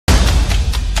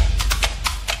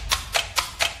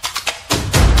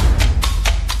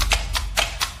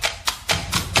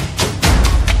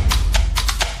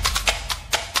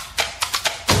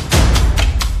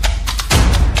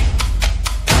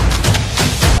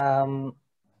Um,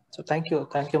 so thank you,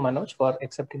 Manoj, for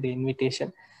accepting the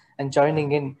invitation and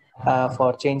joining in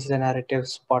for Change the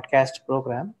Narratives podcast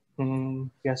program.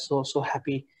 We are so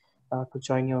happy to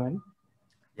join you in.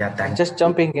 Yeah, And thank just you.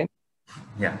 jumping in,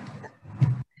 Yeah,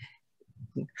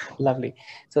 lovely.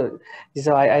 So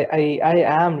I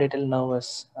am little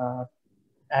nervous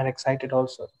and excited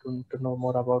also to know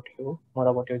more about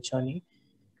your journey.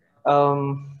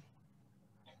 Um,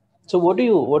 so what do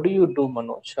you do,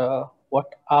 Manoj? What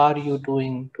are you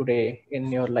doing today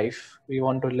in your life? We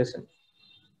want to listen.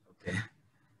 okay.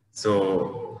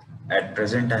 So at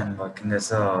present, I'm working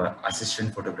as a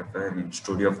assistant photographer in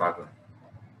Studio Fargo.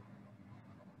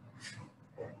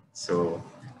 So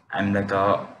I'm like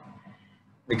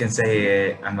we can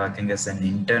say I'm working as an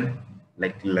intern,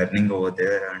 like learning over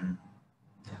there and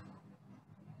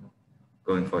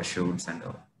going for shoots and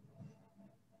all.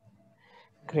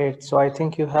 Great. So I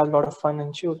think you have a lot of fun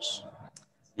in shoots.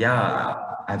 Yeah,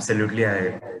 absolutely.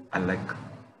 I like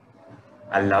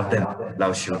I love them,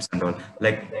 love shoots and all.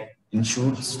 Like in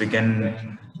shoots, we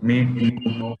can meet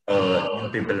new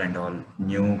people and all,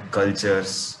 new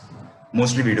cultures.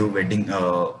 Mostly we do wedding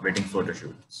photo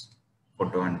shoots,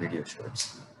 photo and video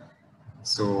shoots.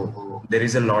 So there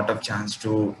is a lot of chance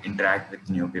to interact with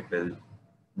new people,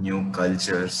 new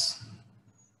cultures.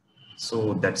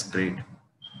 So that's great.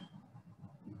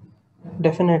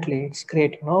 Definitely, it's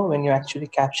great, when you actually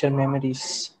capture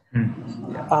memories. Hmm.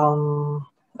 Yeah. Um,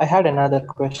 I had another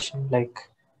question, like,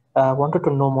 wanted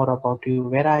to know more about you.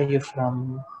 Where are you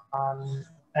from?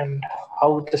 And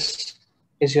how this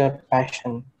is your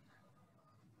passion?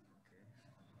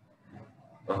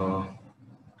 Uh,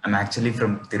 I'm actually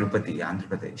from Tirupati, Andhra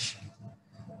Pradesh.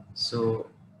 So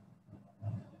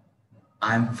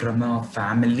I'm from a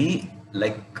family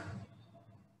like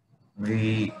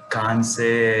we can't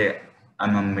say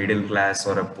I'm a middle class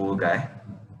or a poor guy,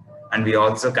 and we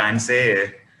also can't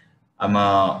say I'm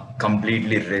a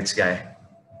completely rich guy.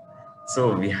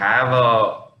 So we have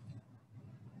a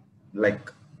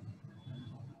like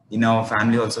in our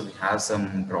family also we have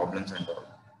some problems and all.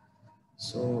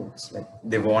 So it's like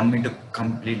they want me to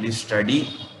completely study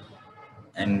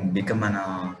and become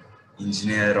an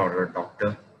engineer or a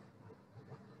doctor,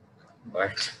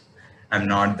 but I'm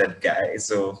not that guy.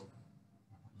 So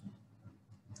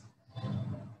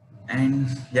and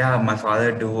yeah, my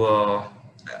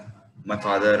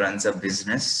father runs a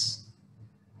business,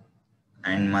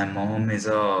 and my mom is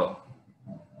a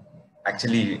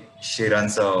actually she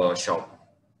runs a shop,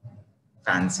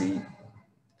 fancy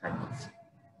kind of.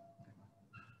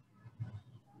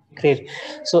 Great.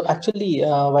 So actually,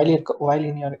 while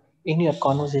in your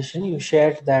conversation, you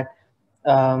shared that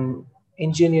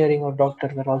engineering or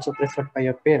doctor were also preferred by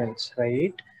your parents,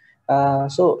 right?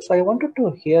 So I wanted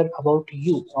to hear about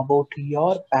you, about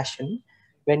your passion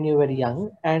when you were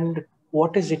young, and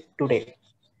what is it today?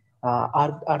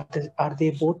 Are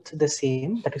they both the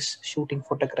same? That is shooting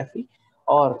photography,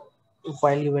 or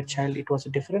while you were a child, it was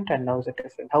different, and now is it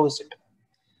different? How is it?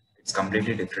 It's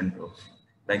completely different, bro.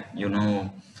 Like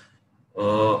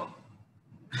uh,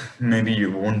 maybe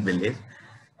you won't believe.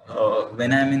 Uh,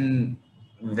 when I'm in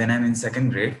when I'm in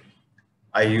second grade,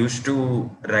 I used to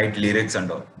write lyrics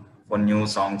and all for new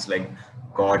songs like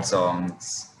God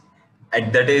songs.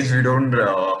 At that age, we don't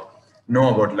know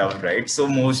about love, right? So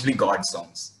mostly God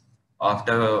songs.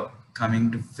 After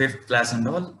coming to fifth class and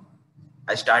all,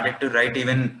 I started to write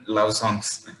even love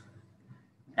songs.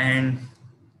 And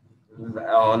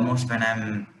almost when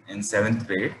I'm in seventh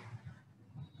grade,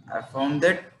 I found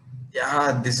that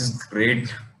yeah, this is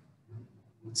great.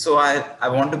 So I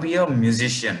want to be a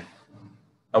musician.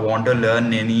 I want to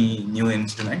learn any new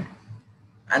instrument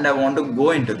and I want to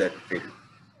go into that field.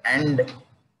 And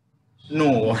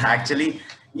no, actually,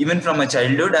 even from a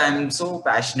childhood, I'm so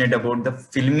passionate about the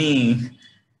filmy,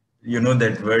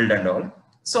 that world and all.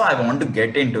 So I want to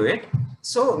get into it.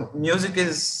 So music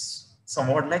is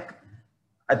somewhat like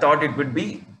I thought it would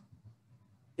be.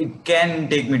 It can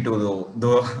take me to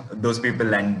those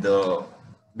people and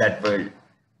that world.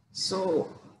 So,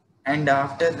 and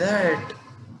after that,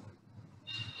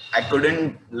 I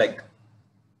couldn't like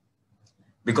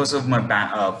because of my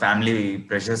family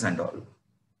pressures and all.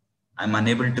 I'm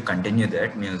unable to continue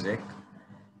that music,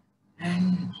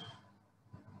 and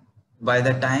by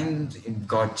the time it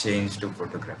got changed to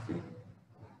photography,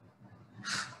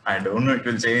 I don't know it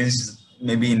will change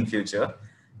maybe in future,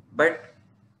 but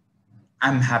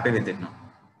I'm happy with it now.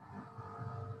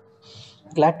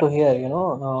 Glad to hear,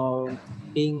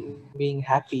 being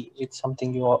happy with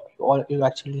something you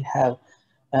actually have.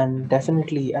 And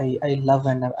definitely I love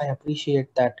and I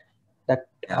appreciate that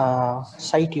Yeah.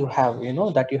 site you have,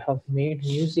 that you have made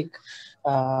music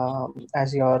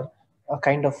as your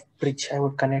kind of bridge. I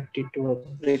would connect it to a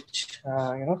bridge,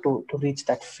 to reach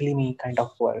that filmy kind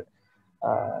of world.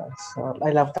 So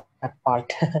I love that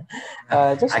part.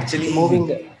 Just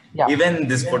moving, Actually, yeah. even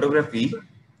this photography,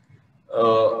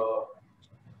 uh,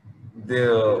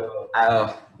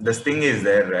 the this thing is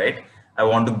there, right? I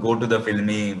want to go to the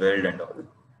filmy world and all.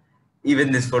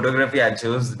 Even this photography I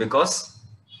chose because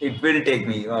it will take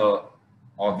me.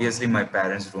 Obviously, my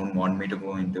parents don't want me to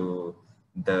go into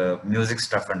the music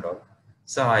stuff and all,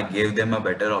 so I gave them a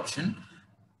better option.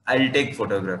 I'll take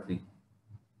photography,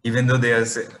 even though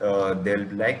they'll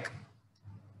be like,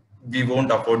 we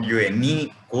won't afford you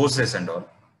any courses and all.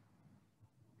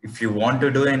 If you want to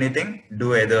do anything,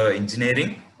 do either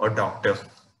engineering or doctor.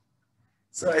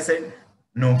 So I said,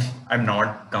 no, I'm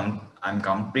not. I'm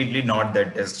completely not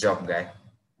that desk job guy.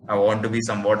 I want to be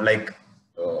somewhat like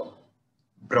uh,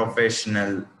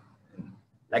 professional.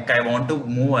 Like I want to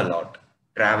move a lot,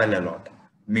 travel a lot,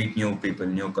 meet new people,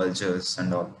 new cultures,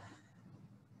 and all.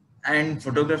 And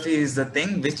photography is the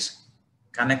thing which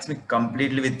connects me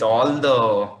completely with all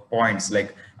the points.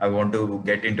 Like I want to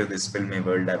get into this filmy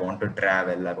world. I want to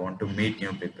travel. I want to meet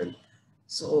new people.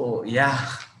 So yeah,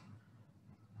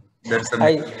 that's the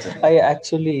I main reason. I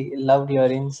actually loved your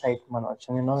insight, Manoj.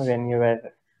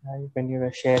 When you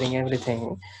were sharing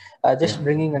everything, Yeah. just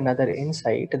bringing another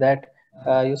insight that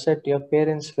you said your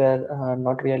parents were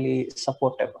not really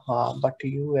supportive, but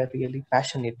you were really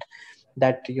passionate.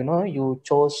 That you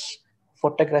chose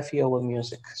photography over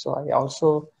music. So I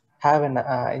also have an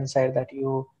insight that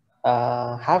you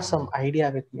have some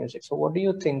idea with music. So what do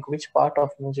you think? Which part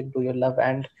of music do you love,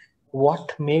 and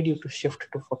what made you to shift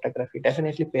to photography?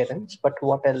 Definitely parents, but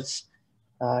what else?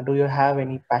 Do you have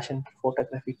any passion for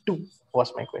photography too?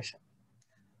 Was my question.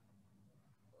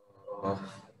 Uh,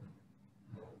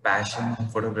 Passion on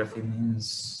photography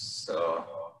means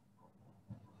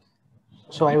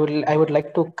So I would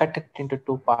like to cut it into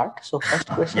two parts. So first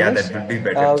question yeah, is, that would be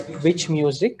better. which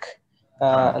music?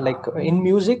 Like in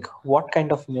music, what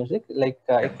kind of music? Like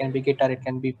Yeah. it can be guitar, it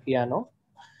can be piano.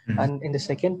 And in the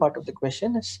second part of the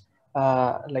question is,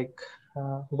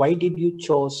 why did you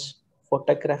chose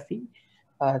photography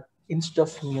instead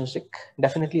of music?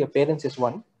 Definitely, your parents is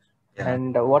one. Yeah.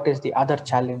 And what is the other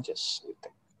challenges you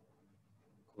think?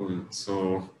 Cool.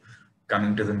 So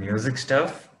coming to the music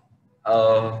stuff,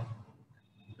 uh,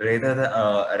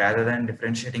 rather than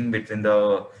differentiating between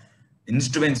the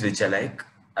instruments which I like,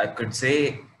 I could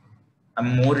say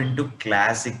I'm more into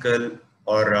classical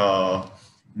or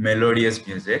melodious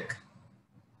music.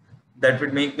 That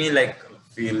would make me like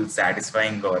feel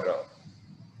satisfying or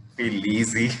feel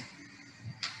easy.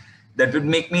 That would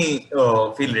make me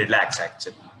feel relaxed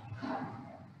actually.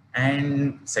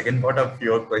 And second part of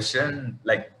your question,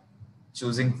 like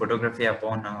choosing photography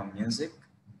upon music,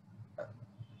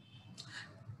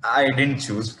 I didn't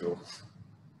choose to.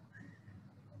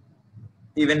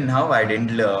 Even now, I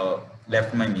didn't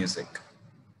left my music.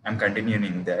 I'm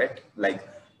continuing that, like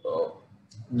uh,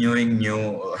 learning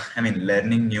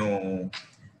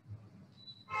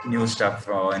new stuff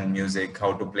in music,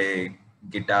 how to play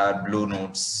guitar, blue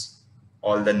notes,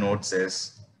 all the notes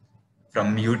is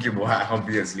from YouTube.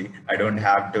 Obviously, I don't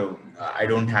have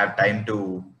time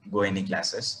to go any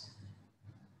classes.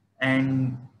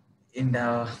 And in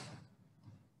the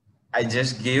I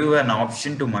just gave an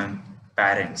option to my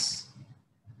parents.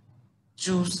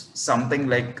 Choose something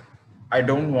like I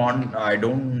don't want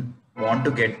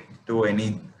to get to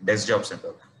any desk job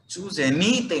center. Choose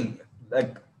anything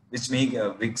like which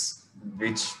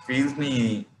feels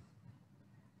me,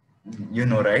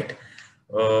 right?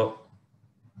 Uh,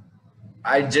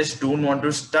 I just don't want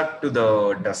to stuck to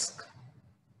the desk.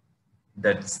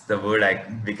 That's the word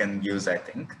we can use, I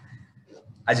think.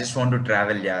 I just want to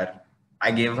travel, yeah. I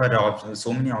gave her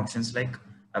so many options like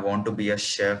I want to be a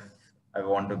chef, I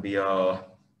want to be I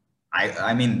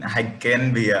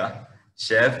can be a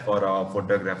chef or a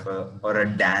photographer or a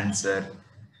dancer.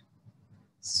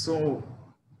 So,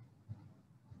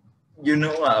 in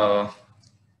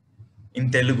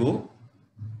Telugu,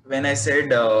 when I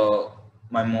said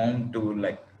my mom to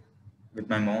like, with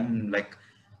my mom, like,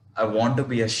 I want to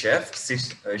be a chef, she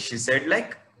said,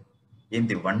 like, in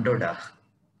the Vandoda,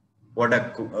 what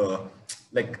a,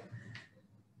 like,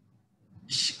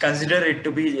 consider it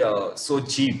to be so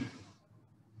cheap.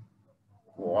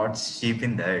 What's cheap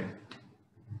in that?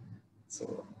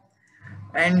 So,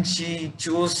 and she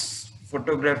chose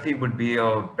photography would be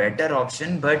a better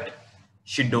option, but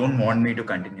she don't want me to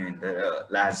continue in the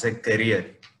as a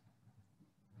career.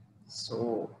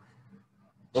 So,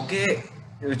 okay,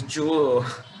 you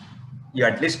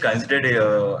at least considered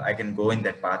I can go in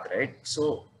that path, right?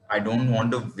 So I don't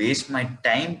want to waste my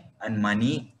time and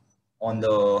money on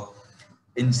the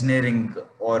engineering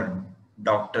or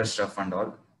doctor stuff and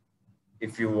all.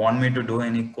 If you want me to do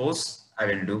any course, I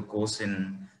will do course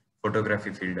in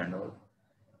photography field and all.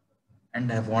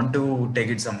 And I want to take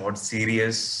it somewhat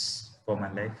serious for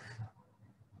my life.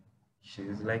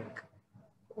 She's like,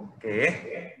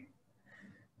 okay.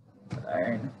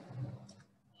 And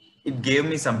it gave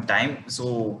me some time,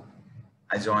 so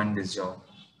I joined this job.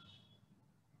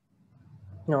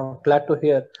 No, glad to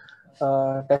hear.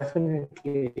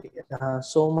 Definitely,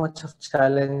 so much of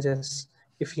challenges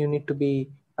if you need to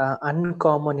be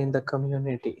uncommon in the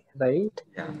community, right?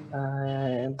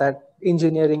 Yeah. That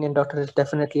engineering and doctor is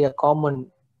definitely a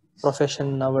common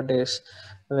profession nowadays,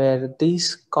 where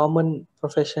these common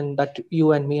profession that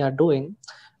you and me are doing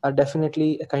are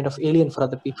definitely a kind of alien for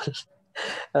other people.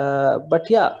 But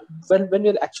yeah, when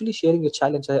you're actually sharing your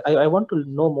challenge, I want to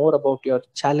know more about your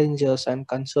challenges and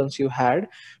concerns you had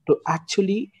to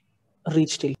actually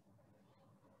reach till.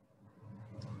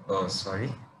 Oh,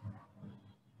 sorry.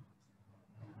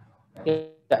 Yeah,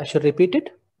 I should repeat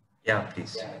it. Yeah,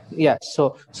 please. Yeah,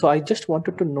 so I just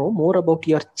wanted to know more about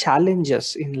your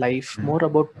challenges in life, more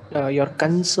about your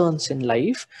concerns in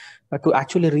life to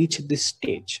actually reach this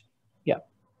stage. Yeah.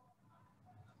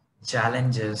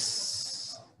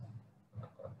 Challenges.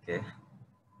 Okay.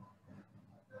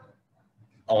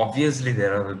 Obviously,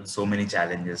 there are so many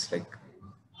challenges. Like,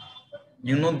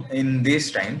 in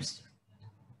these times,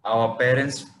 our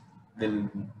parents will,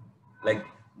 like,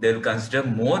 they'll consider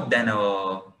more than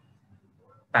our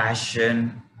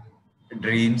passion,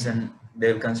 dreams, and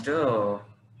they'll consider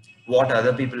what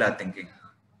other people are thinking.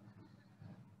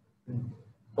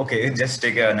 Okay, just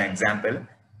take an example.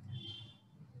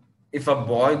 If a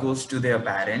boy goes to their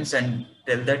parents and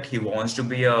tell that he wants to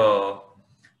be a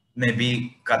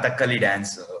maybe Kathakali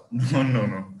dancer, no,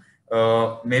 no,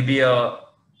 no, maybe a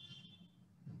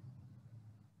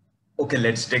okay,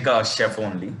 let's take a chef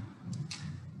only.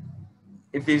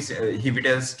 If he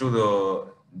tells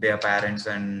to their parents,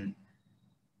 and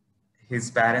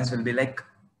his parents will be like,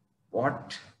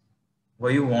 what?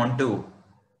 Why you want to?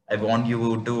 I want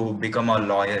you to become a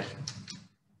lawyer.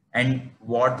 And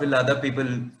what will other people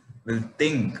will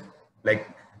think? Like,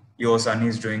 your son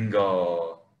is doing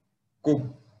a cook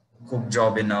cook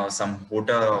job in some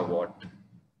hotel or what?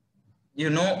 You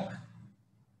know,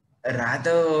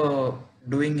 rather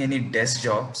doing any desk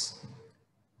jobs,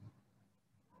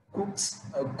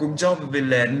 a cook job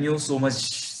will earn you so much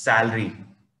salary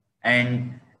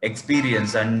and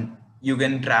experience, and you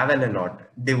can travel a lot.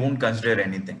 They won't consider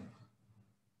anything.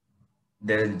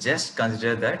 They'll just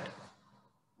consider that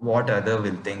what other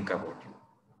will think about you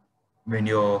when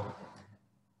you're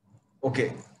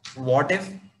okay. What if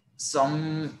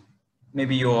some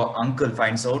maybe your uncle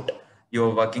finds out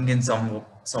you're working in some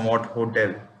somewhat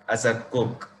hotel as a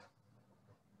cook?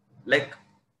 Like,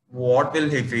 what will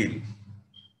he feel?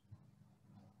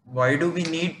 Why do we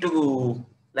need to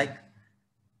like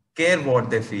care what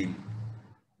they feel?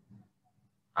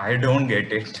 I don't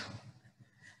get it.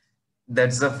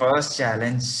 That's the first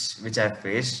challenge which I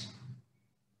faced.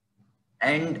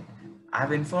 And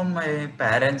I've informed my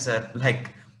parents that,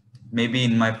 like, maybe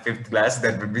in my fifth class,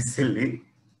 that would be silly.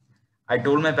 I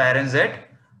told my parents that,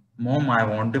 Mom, I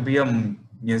want to be a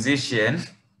musician,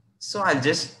 so I'll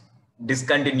just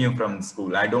discontinue from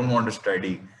school. I don't want to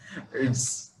study.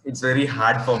 It's very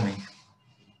hard for me.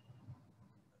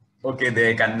 Okay,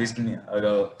 they convinced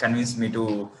me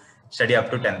to study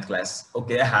up to 10th class.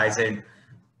 Okay, I said,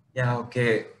 yeah,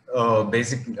 okay,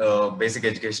 basic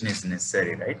education is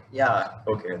necessary, right? Yeah,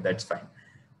 okay, that's fine.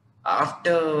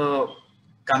 After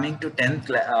coming to 10th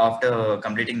class, after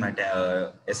completing my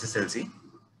SSLC,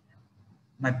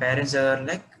 my parents are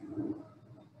like,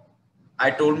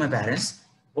 I told my parents,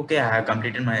 okay, I have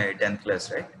completed my 10th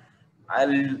class, right?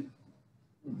 I'll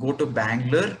go to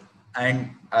Bangalore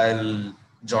and I'll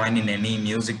join in any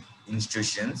music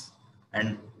institutions,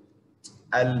 and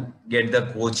I'll get the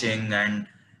coaching, and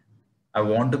I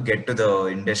want to get to the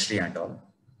industry and all.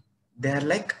 They're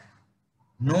like,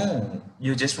 no,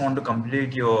 you just want to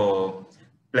complete your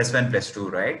plus one, plus two,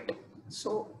 right?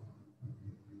 So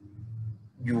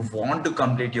you want to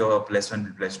complete your plus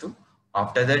one, plus two.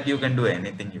 After that, you can do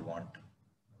anything you want.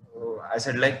 So I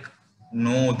said like,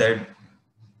 no, that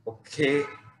okay.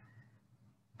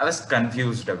 I was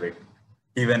confused a bit.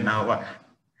 Even now,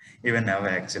 even now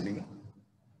actually,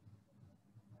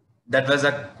 that was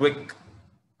a quick,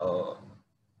 uh,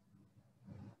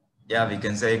 yeah, we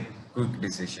can say quick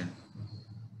decision.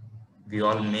 We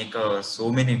all make so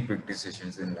many quick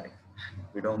decisions in life.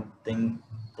 We don't think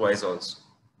twice also.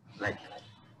 Like,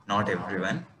 not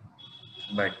everyone,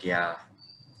 but yeah.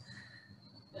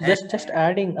 Just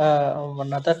adding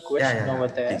another question over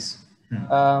there. Please.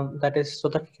 That is so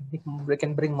that we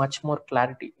can bring much more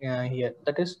clarity here.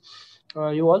 That is,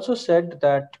 you also said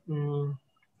that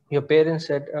your parents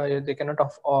said they cannot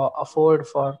afford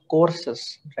for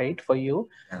courses, right, for you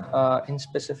in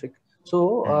specific.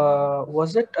 So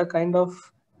was it a kind of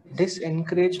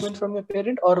disencouragement from your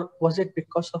parent, or was it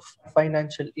because of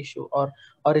financial issue, or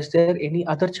is there any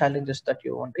other challenges that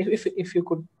you want? If you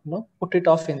could, put it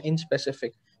off in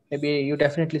specific. Maybe you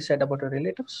definitely said about your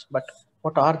relatives, but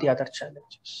what are the other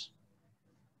challenges?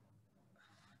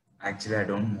 Actually, I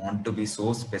don't want to be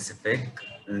so specific.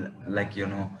 Like,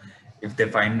 if they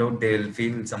find out, they'll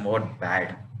feel somewhat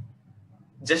bad.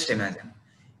 Just imagine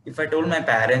if I told my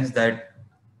parents that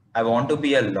I want to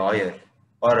be a lawyer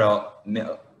or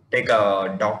take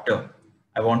a doctor.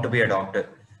 I want to be a doctor.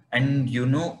 And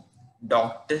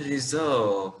doctor is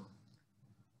a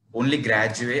only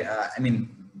graduate.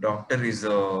 Doctor is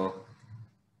a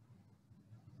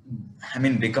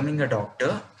becoming a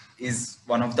doctor is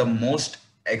one of the most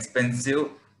expensive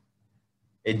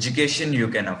education you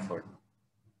can afford.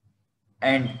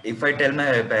 And if I tell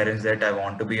my parents that I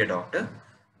want to be a doctor,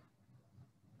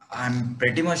 I'm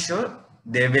pretty much sure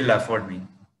they will afford me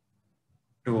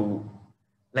to,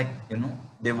 like,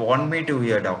 they want me to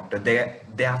be a doctor.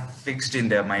 They are fixed in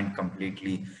their mind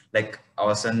completely. Like,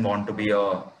 our son want to be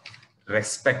a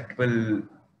respectful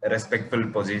respectful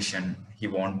position. He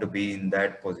want to be in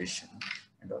that position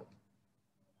and all.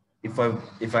 If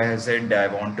I have said I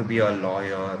want to be a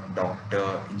lawyer,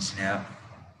 doctor, engineer,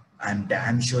 I'm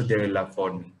damn sure they will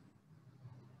afford me.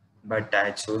 But I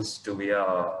chose to be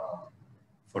a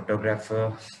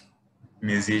photographer,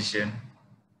 musician.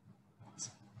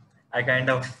 I kind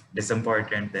of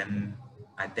disappointed them,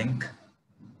 I think.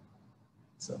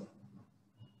 So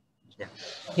yeah.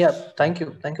 Yeah, thank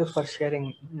you for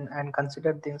sharing, and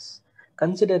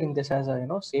considering this as a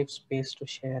safe space to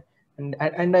share.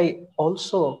 And I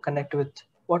also connect with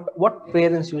what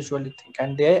parents usually think,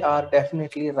 and they are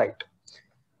definitely right.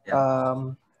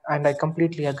 Yeah. And I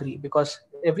completely agree, because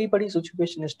everybody's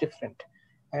situation is different,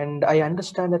 and I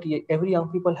understand that every young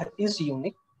people is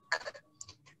unique,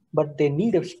 but they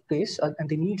need a space, and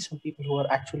they need some people who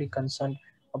are actually concerned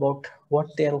about what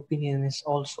their opinion is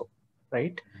also,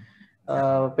 right?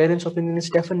 Yeah. Parents' opinion is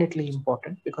definitely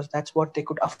important because that's what they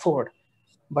could afford.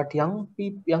 But young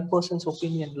person's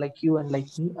opinion, like you and like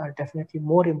me, are definitely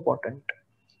more important.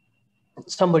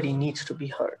 Somebody needs to be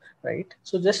heard, right?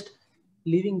 So just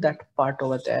leaving that part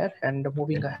over there and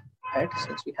moving ahead,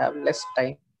 since we have less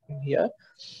time here.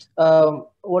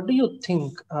 What do you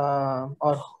think,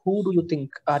 or who do you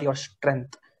think are your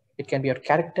strength? It can be your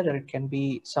character, or it can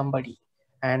be somebody,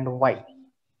 and why?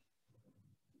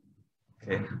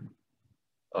 Okay.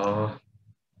 Uh,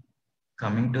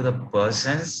 Coming to the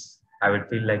persons, I would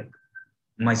feel like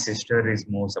my sister is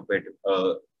more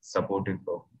supportive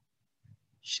of.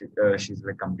 She's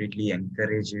like completely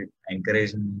encouraging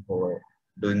me for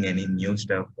doing any new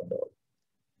stuff and all,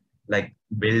 like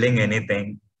building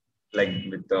anything, like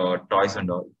with toys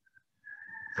and all.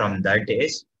 From that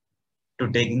age to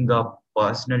taking a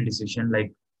personal decision,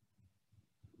 like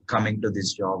coming to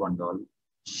this job and all,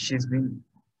 she's been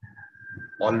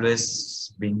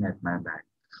always being at my back.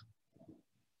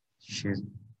 She's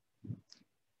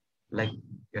like,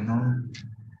 you know,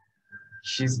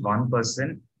 she's one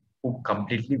person who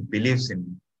completely believes in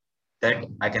me that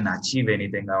I can achieve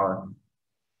anything or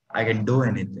I can do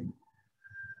anything.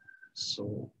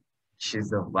 So she's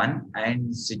the one.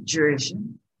 And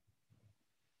situation,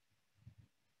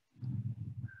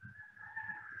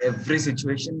 every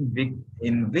situation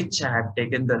in which I have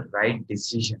taken the right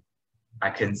decision, I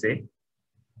can say.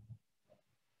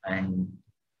 And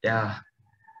yeah.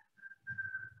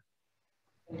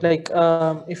 Like,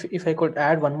 if I could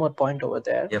add one more point over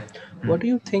there, Yep. what do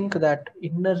you think that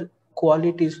inner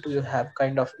qualities do you have?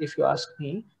 Kind of, if you ask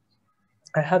me,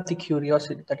 I have the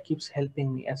curiosity that keeps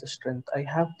helping me as a strength. I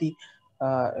have the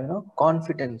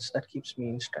confidence that keeps me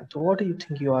in strength. What do you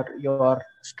think your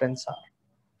strengths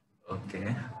are?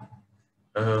 Okay.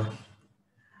 Uh,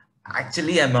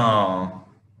 Actually, I'm a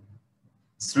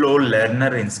slow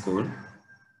learner in school.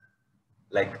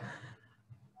 Like,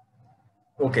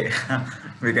 okay,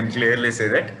 we can clearly say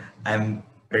that I'm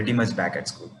pretty much back at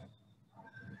school.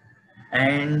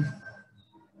 And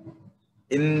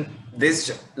in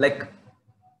this, like,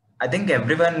 I think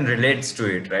everyone relates to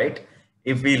it, right?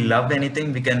 If we love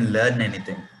anything, we can learn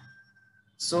anything.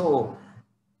 So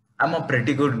I'm a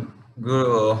pretty good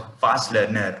fast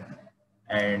learner,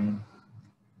 and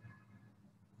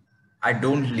I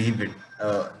don't leave it,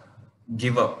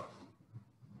 give up.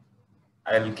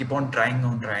 I'll keep on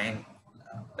trying,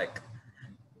 like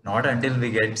Not until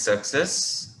we get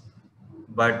success,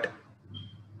 but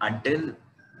until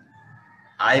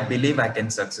I believe I can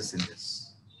success in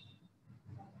this.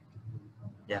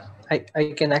 Yeah.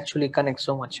 I can actually connect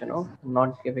so much,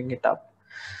 not giving it up.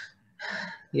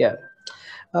 Yeah.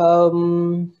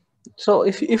 Um, so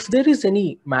if there is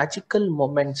any magical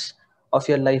moments of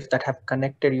your life that have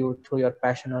connected you through your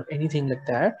passion or anything like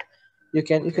that, you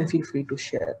can Okay. feel free to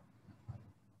share.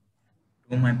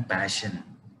 To my passion.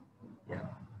 Yeah.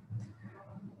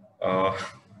 Uh,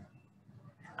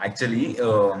 actually,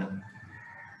 the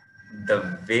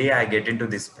way I get into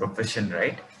this profession,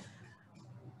 right?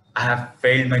 I have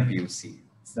failed my PUC,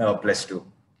 plus two.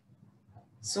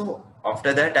 So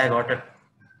after that, I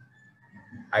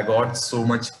got so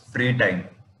much free time.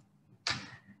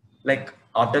 Like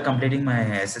after completing my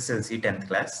SSLC 10th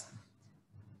class,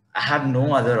 I have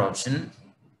no other option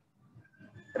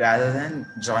rather than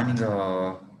joining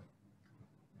a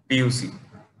PUC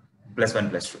plus one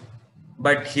plus two.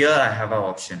 But here I have an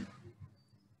option.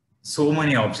 So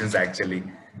many options actually.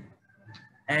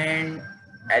 And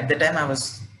at the time I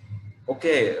was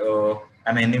okay.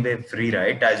 I'm anyway free,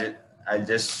 right? I'll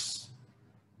just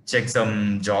check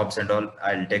some jobs and all.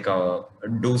 I'll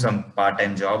do some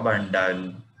part-time job and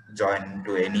I'll join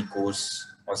to any course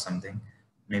or something,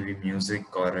 maybe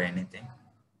music or anything.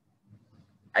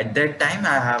 At that time,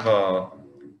 I have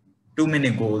too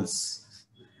many goals.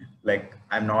 Like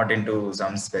I'm not into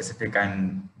some specific.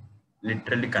 I'm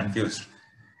literally confused.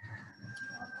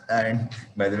 And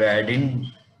by the way, I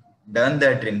didn't done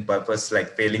that in purpose,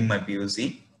 like failing my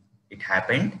PUC. It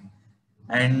happened,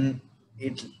 and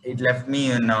it left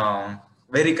me in a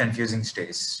very confusing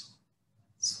stage.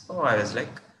 So I was like,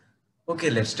 okay,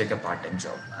 let's take a part-time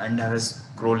job. And I was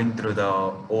scrolling through the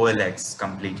OLX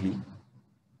completely,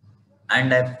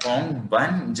 and I found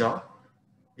one job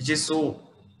which is so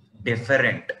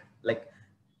different. Like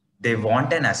they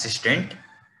want an assistant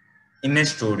in a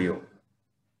studio.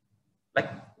 Like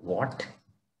what?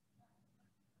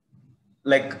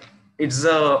 Like it's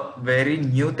a very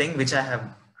new thing which I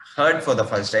have heard for the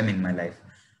first time in my life.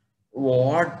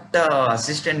 What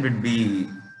assistant would be?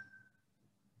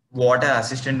 What an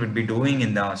assistant would be doing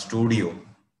in the studio?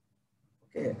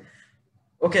 Okay,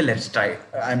 okay, let's try.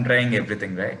 I'm trying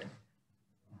everything, right?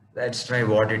 Let's try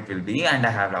what it will be. And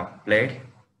I have applied.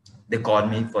 They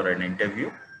called me for an interview,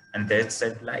 and they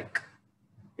said like,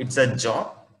 it's a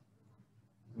job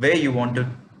where you want to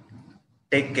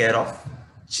take care of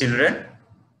children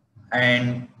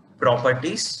and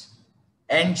properties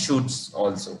and shoots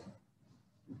also.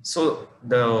 So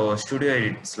the studio,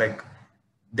 it's like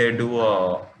they do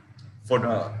a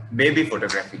baby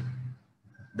photography.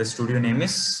 The studio name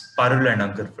is Parul and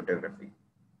Ankar Photography.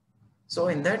 So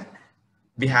in that,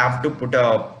 we have to put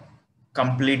a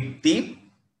complete theme,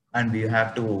 and we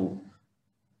have to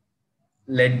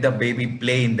let the baby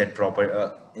play in that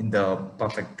in the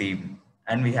perfect theme,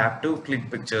 and we have to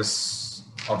click pictures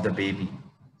of the baby.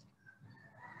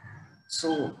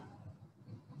 So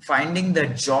finding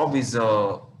that job is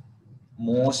a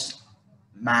most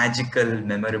magical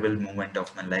memorable moment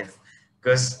of my life,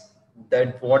 because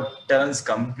that what turns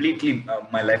completely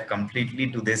my life completely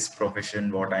to this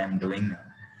profession what I am doing now.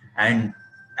 And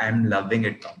I'm loving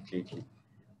it completely.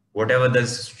 Whatever the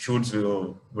shoots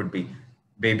would be,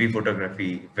 baby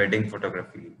photography, wedding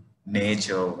photography,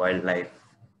 nature, wildlife,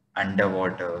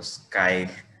 underwater, sky.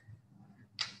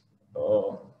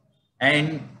 Oh.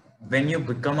 And when you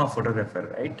become a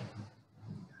photographer, right,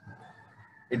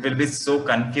 it will be so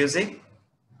confusing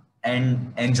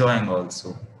and enjoying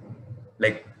also.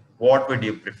 Like, what would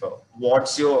you prefer?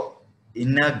 What's your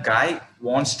inner guy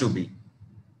wants to be?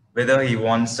 Whether he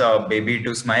wants a baby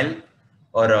to smile,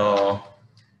 or a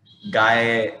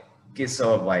guy kiss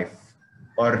her wife,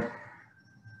 or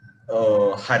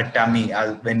her tummy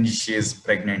when she is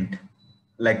pregnant.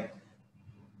 Like,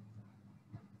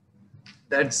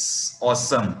 that's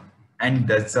awesome. And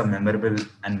that's a memorable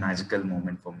and magical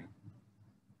moment for me,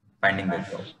 finding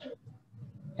that job.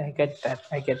 I get that.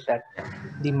 I get that. Yeah.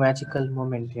 The magical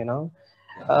moment. Yeah.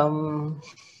 Um,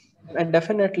 and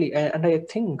definitely, and I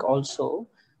think also,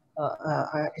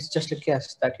 it's just a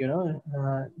guess that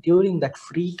during that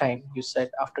free time you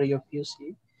said after your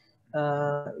PUC,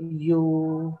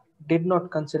 you did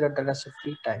not consider that as a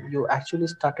free time. You actually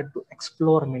started to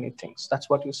explore many things. That's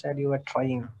what you said you were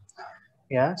trying.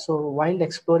 Yeah. So while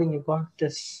exploring, you got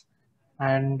this,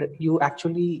 and you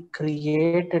actually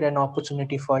created an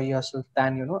opportunity for yourself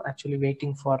than actually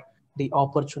waiting for the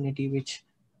opportunity which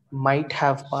might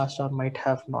have passed or might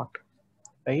have not,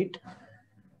 right?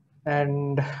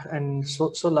 And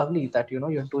so lovely that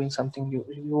you're doing something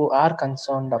you are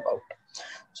concerned about.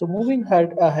 So moving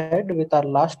ahead with our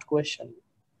last question.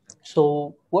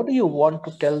 So what do you want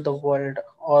to tell the world,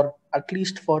 or at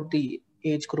least for the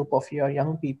age group of your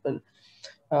young people,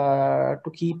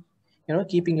 to keep,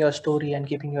 keeping your story and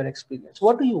keeping your experience?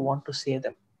 What do you want to say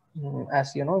them?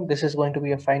 As you know, this is going to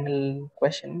be a final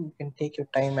question. You can take your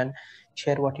time and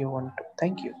share what you want to.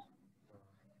 Thank you.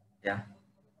 Yeah.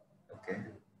 Okay.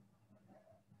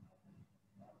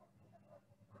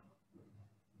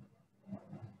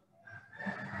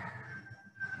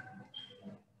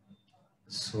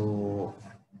 So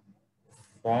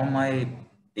for my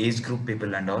age group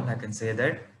people and all, I can say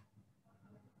that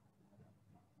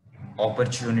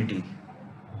opportunity,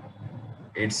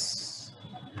 it's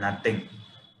nothing.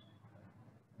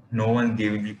 No one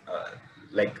give you,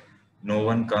 like, no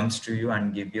one comes to you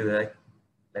and give you that,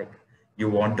 like, you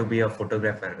want to be a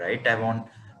photographer, right?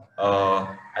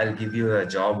 I'll give you a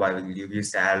job, I will give you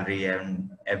salary and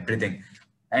everything.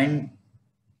 And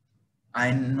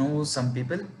I know some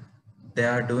people, they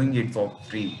are doing it for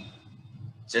free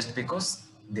just because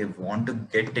they want to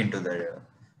get into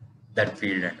that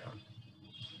field and all.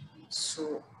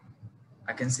 So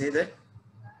I can say that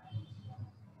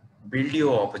build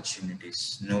your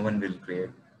opportunities. No one will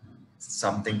create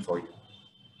something for you.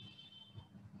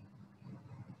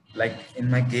 Like in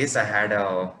my case, I had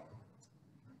a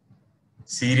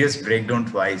serious breakdown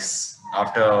twice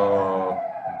after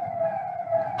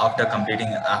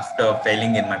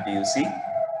failing in my PUC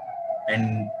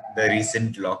and the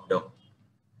recent lockdown.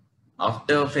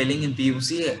 After failing in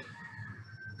PUC,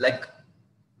 like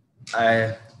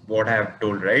I what I have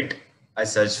told, right? I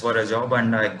searched for a job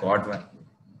and I got one.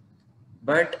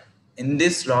 But in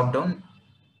this lockdown,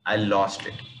 I lost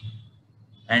it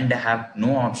and I have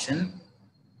no option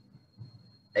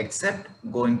except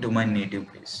going to my native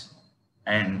place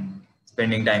and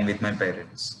spending time with my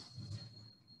parents.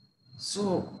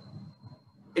 So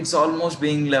it's almost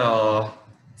being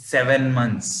 7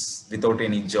 months without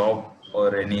any job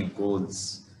or any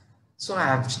goals. So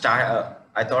I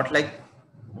thought like,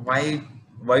 why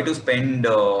why to spend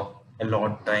a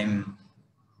lot time,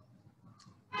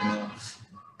 you know,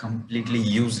 completely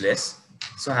useless.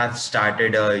 So I have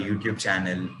started a YouTube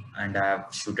channel and I have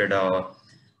shooted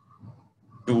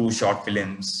 2 short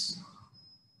films.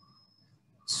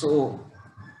 So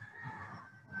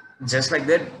just like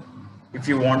that, if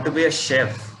you want to be a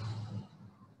chef,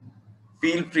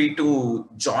 feel free to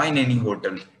join any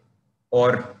hotel,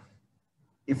 or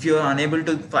if you are unable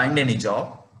to find any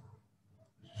job,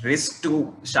 risk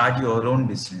to start your own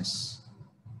business.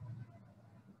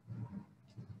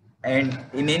 And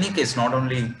in any case, not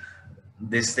only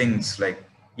these things, like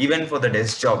even for the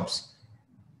desk jobs,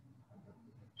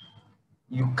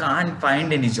 you can't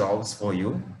find any jobs for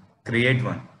you, create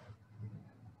one.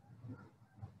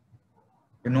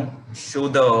 Show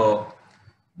the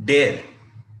dare.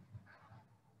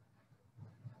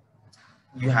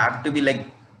 You have to be like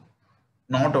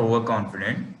not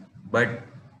overconfident, but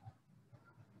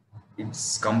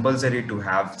it's compulsory to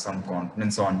have some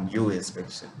confidence on you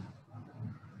especially.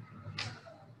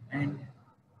 And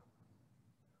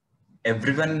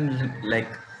everyone, like,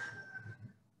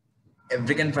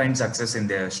 everyone finds success in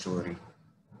their story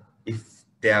if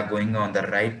they are going on the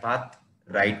right path,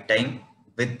 right time,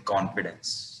 with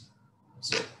confidence.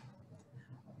 So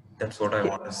that's what I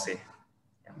want to say.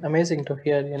 Amazing to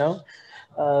hear,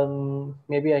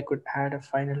 maybe I could add a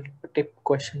final tip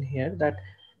question here, that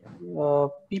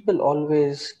people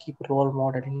always keep role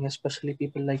modeling, especially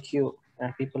people like you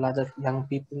and people, other young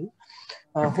people,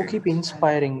 who Okay. keep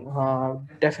inspiring,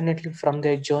 definitely from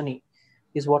their journey,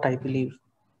 is what I believe,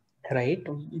 right?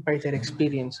 By their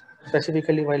experience,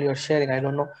 specifically while you're sharing. I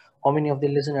don't know how many of the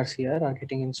listeners here are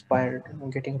getting inspired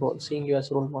and getting seeing you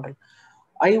as a role model.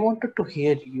 I wanted to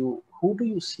hear you. Who do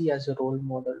you see as a role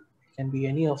model? It can be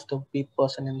any of the big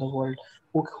person in the world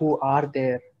who are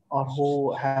there or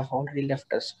who have already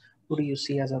left us. Who do you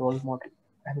see as a role model?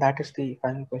 And that is the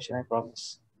final question, I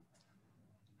promise.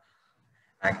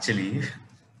 Actually,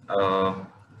 uh,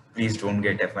 please don't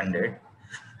get offended.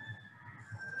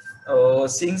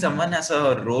 Seeing someone as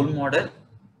a role model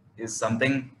is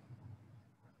something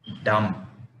dumb,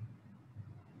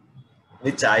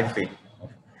 which I feel,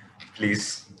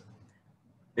 please,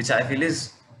 which I feel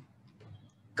is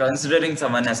considering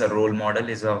someone as a role model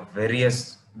is a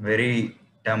very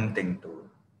dumb thing to,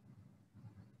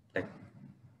 like,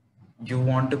 you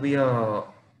want to be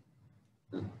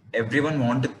everyone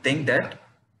want to think that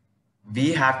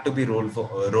we have to be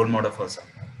role model for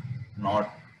someone, not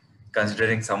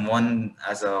considering someone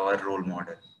as our role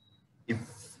model. If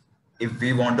if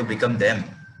we want to become them,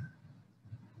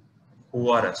 who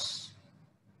are us,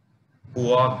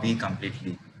 who are we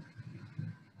completely?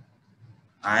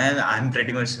 I'm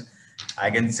pretty much,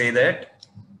 I can say that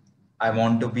I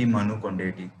want to be Manu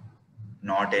Kondeti,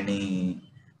 not any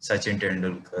Sachin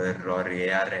Tendulkar or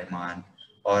A.R. Rahman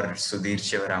or Sudhir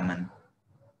Shivaraman.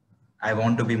 I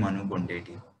want to be Manu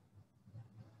Kondeti.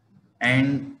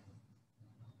 And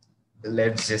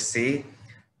let's just say,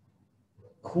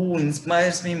 who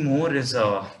inspires me more is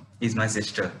my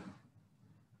sister.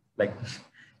 Like,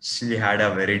 she had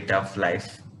a very tough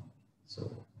life,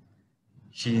 so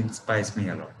she inspires me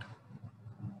a lot.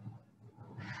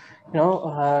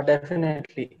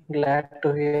 Definitely glad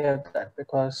to hear that,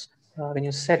 because when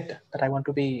you said that I want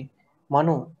to be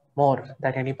Manu more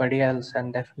than anybody else,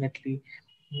 and definitely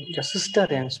your sister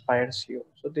inspires you.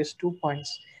 So these 2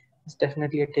 points is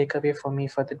definitely a takeaway for me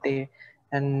for the day.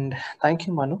 And thank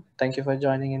you, Manu. Thank you for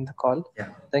joining in the call. Yeah.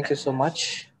 Thank you so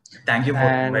much. Thank you for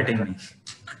And inviting me.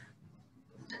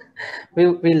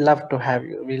 we love to have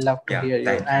you. We love to Yeah, hear you.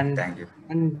 thank you. Thank you.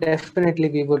 And definitely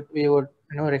we would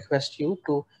request you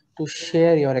to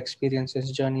share your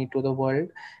experiences journey to the world.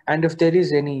 And if there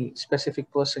is any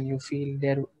specific person you feel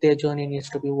their journey needs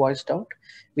to be voiced out,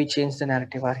 we change the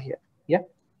narrative are here. Yeah.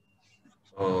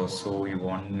 So you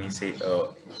want me say,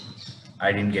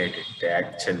 I didn't get it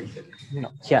actually.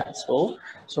 No. Yeah.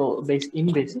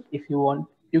 In basic, if you want,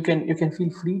 you can feel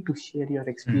free to share your Hmm.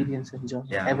 experience and journey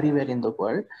Yeah. everywhere in the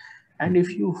world. And if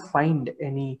you find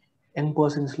any young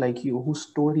persons like you whose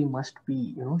story must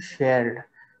be shared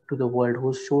to the world,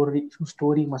 whose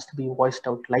story must be voiced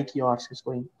out like yours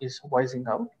is voicing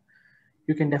out,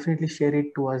 you can definitely share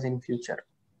it to us in future.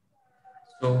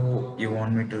 So you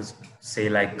want me to say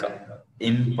like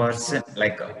in person,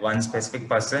 like one specific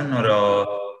person or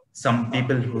some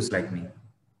people who's like me?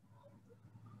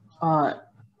 uh,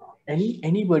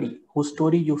 anybody whose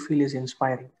story you feel is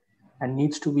inspiring and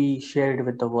needs to be shared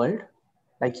with the world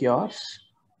like yours,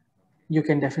 you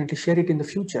can definitely share it in the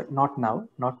future. Not now,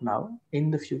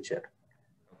 in the future.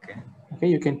 Okay. Okay,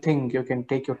 you can think, you can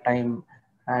take your time.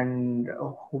 And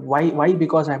why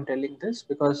because I'm telling this,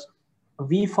 because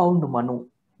we found Manu,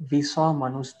 we saw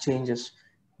Manu's changes,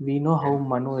 we know how Okay.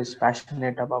 Manu is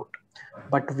passionate about,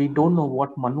 but we don't know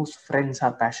what Manu's friends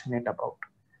are passionate about,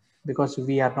 because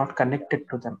we are not connected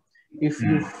to them.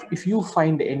 If you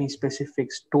find any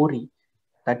specific story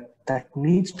that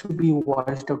needs to be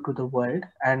voiced out to the world,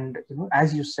 and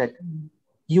as you said,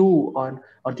 you or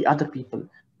the other people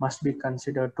must be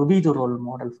considered to be the role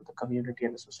model for the community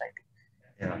and the society,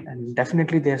 Yeah. and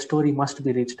definitely their story must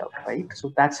be reached out, right?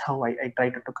 So that's how I try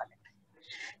to connect.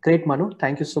 Great, Manu,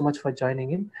 thank you so much for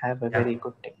joining in. Have a Yeah. very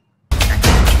good day.